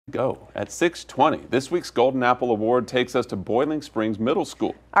Go at 6:20. This week's Golden Apple Award takes us to Boiling Springs Middle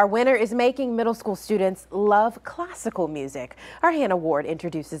School. Our winner is making middle school students love classical music. Our Hannah Ward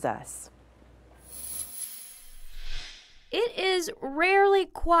introduces us. It is rarely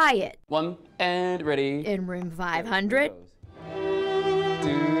quiet. One and ready. In room 500.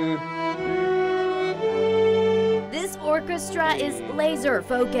 This orchestra is laser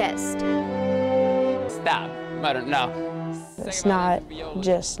focused. Stop. No. It's not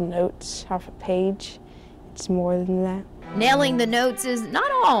just notes off a page. It's more than that. Nailing the notes is not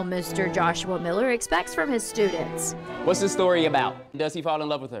all Mr. Joshua Miller expects from his students. What's the story about? Does he fall in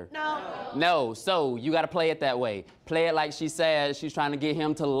love with her? No, so you gotta play it that way. Play it like she said she's trying to get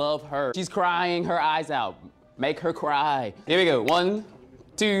him to love her. She's crying her eyes out. Make her cry. Here we go. 1,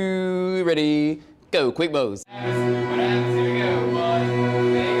 2, ready, go. Quick bows.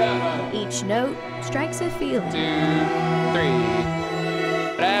 Each note strikes a feeling. 2, 3.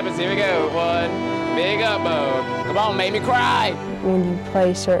 What happens? Here we go. 1, big up bow. Come on, make me cry. When you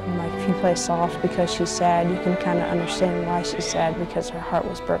play certain, like if you play soft because she's sad, you can kind of understand why she's sad, because her heart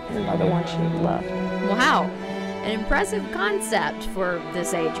was broken by the one she loved. Wow, an impressive concept for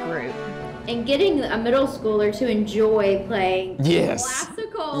this age group. And getting a middle schooler to enjoy playing Yes.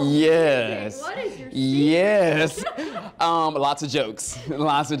 classical Yes. music. What is your secret? Yes. Lots of jokes.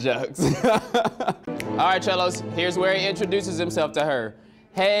 Lots of jokes. All right, cellos, here's where he introduces himself to her.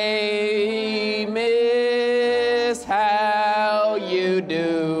 Hey, miss, how you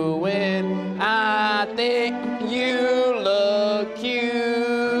doing? I think you look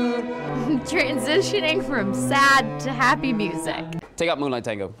cute. Transitioning from sad to happy music. Take out Moonlight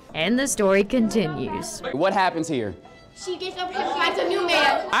Tango. And the story continues. What happens here? She gets up and finds a new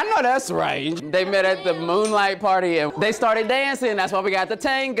man. I know that's right. They met at the Moonlight Party and they started dancing. That's why we got the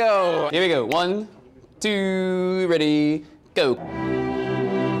tango. Here we go. 1, 2, ready, go.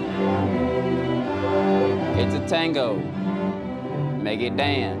 It's a tango. Make it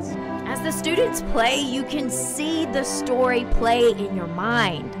dance. As the students play, you can see the story play in your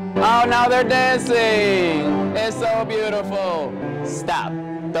mind. Oh, now they're dancing. It's so beautiful. Stop.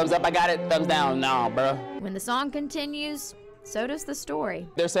 Thumbs up, I got it. Thumbs down, nah, bruh. When the song continues, so does the story.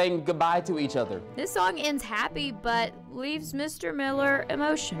 They're saying goodbye to each other. This song ends happy, but leaves Mr. Miller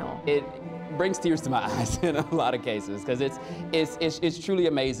emotional. It brings tears to my eyes in a lot of cases, because it's truly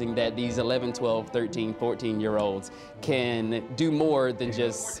amazing that these 11, 12, 13, 14-year-olds can do more than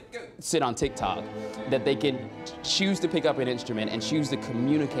just sit on TikTok, that they can choose to pick up an instrument and choose to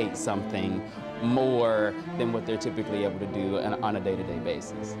communicate something more than what they're typically able to do on a day-to-day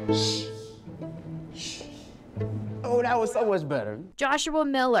basis. Oh, that was so much better. Joshua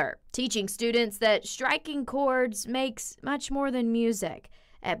Miller, teaching students that striking chords makes much more than music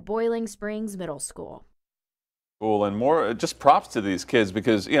at Boiling Springs Middle School. Cool, and more just props to these kids,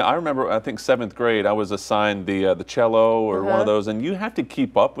 because I remember, I think 7th grade I was assigned the cello or one of those, and you have to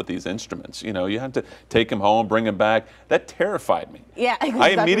keep up with these instruments. You have to take them home, bring them back. That terrified me. Yeah,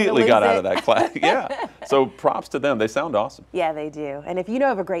 I immediately got out of that class. Yeah, so props to them. They sound awesome. Yeah, they do. And if you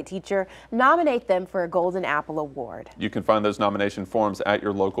know of a great teacher, nominate them for a Golden Apple Award. You can find those nomination forms at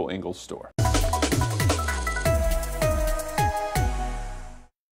your local Ingles store.